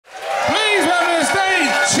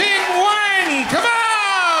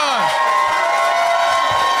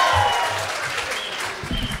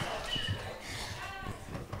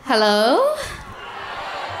Hello.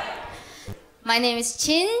 My name is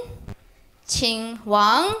Qin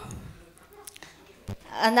Wang,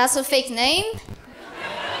 and that's a fake name.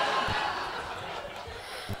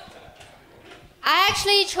 I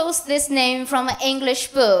actually chose this name from an English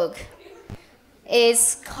book.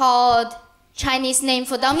 It's called Chinese Name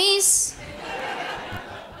for Dummies.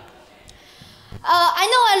 I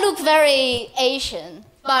know I look very Asian,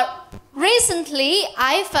 but recently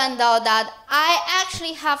I found out that I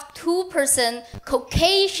actually have 2%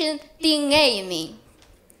 Caucasian DNA in me.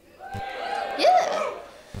 Yeah,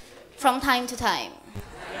 from time to time.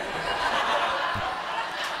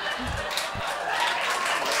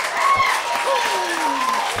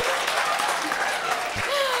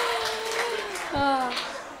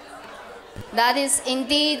 That is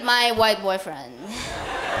indeed my white boyfriend.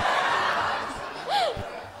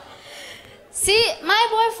 See, my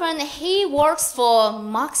boyfriend, he works for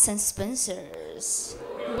Marks and Spencer's.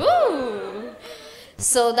 Woo!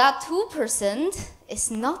 So that 2%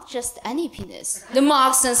 is not just any penis, the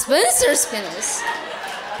Marks and Spencer's penis.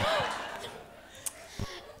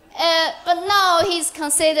 But now he's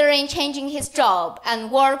considering changing his job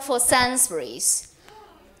and work for Sainsbury's.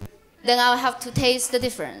 Then I'll have to taste the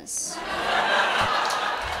difference.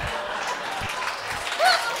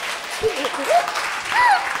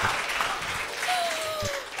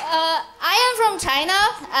 I am from China,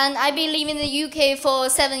 and I've been living in the UK for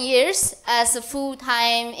 7 years as a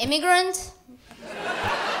full-time immigrant.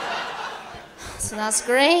 So that's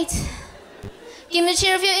great. Give me a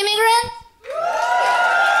cheer if you're immigrant.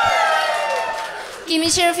 Give me a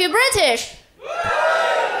cheer if you're British.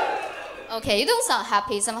 Okay, you don't sound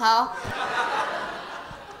happy somehow.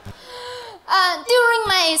 During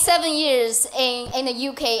my 7 years in the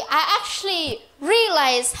UK, I actually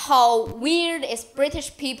realized how weird is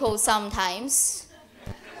British people sometimes.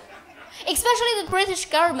 Especially the British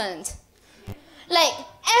government. Like,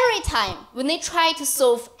 every time when they try to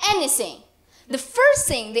solve anything, the first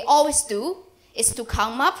thing they always do is to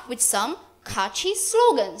come up with some catchy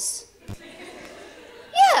slogans.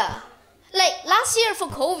 Yeah. Like last year for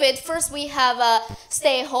COVID, first we have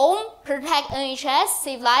stay home, protect NHS,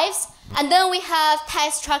 save lives, and then we have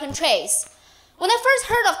test, track, and trace. When I first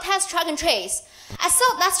heard of test, track, and trace, I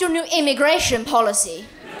thought that's your new immigration policy.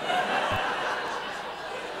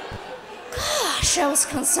 Gosh, I was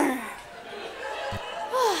concerned.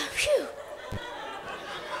 Oh, phew.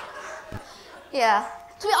 Yeah.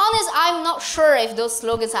 To be honest, I'm not sure if those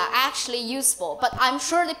slogans are actually useful, but I'm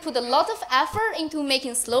sure they put a lot of effort into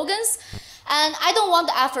making slogans, and I don't want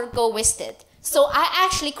the effort go wasted. So I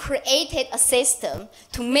actually created a system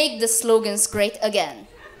to make the slogans great again.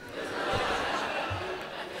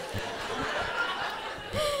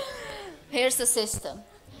 Here's the system.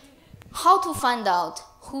 How to find out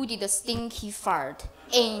who did a stinky fart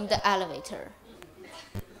in the elevator.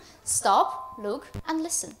 Stop, look, and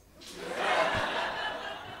listen.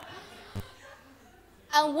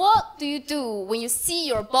 And what do you do when you see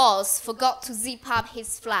your boss forgot to zip up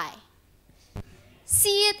his fly?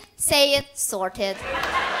 See it, say it, sort it.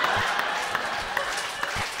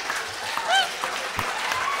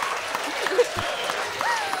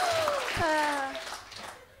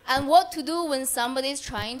 And what to do when somebody's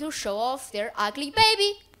trying to show off their ugly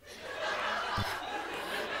baby?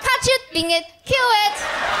 Touch it, ding it, kill it.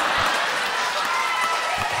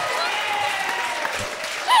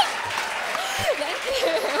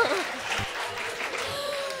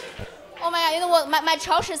 Oh my god, you know what? My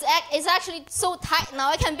trousers is actually so tight now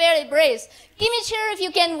I can barely breathe. Give me a cheer if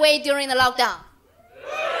you gain weight during the lockdown.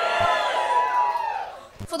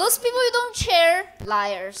 For those people who don't cheer,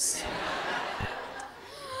 liars.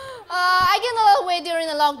 I gained a lot of weight during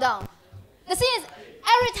the lockdown. The thing is,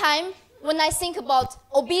 every time when I think about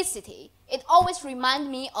obesity, it always reminds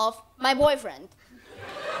me of my boyfriend.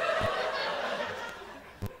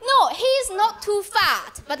 No, he's not too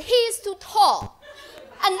fat, but he's too tall.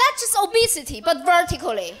 And that's just obesity, but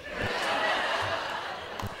vertically.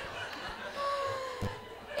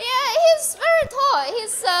 Yeah, he's very tall.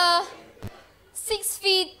 He's 6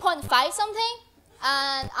 feet, 0.5 something.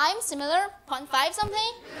 And I'm similar, 0.5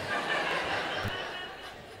 something.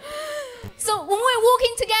 So when we're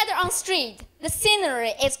walking together on the street, the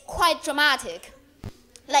scenery is quite dramatic.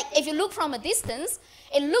 Like if you look from a distance,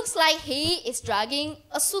 it looks like he is dragging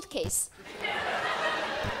a suitcase.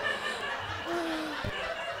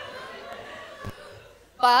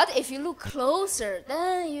 But if you look closer,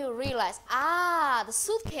 then you realize, the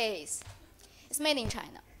suitcase is made in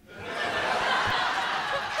China.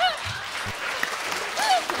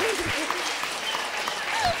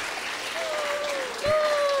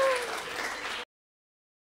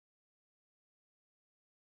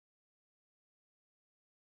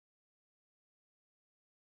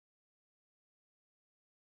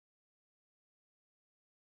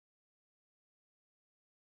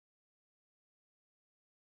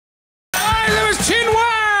 Ladies and gentlemen, cheers!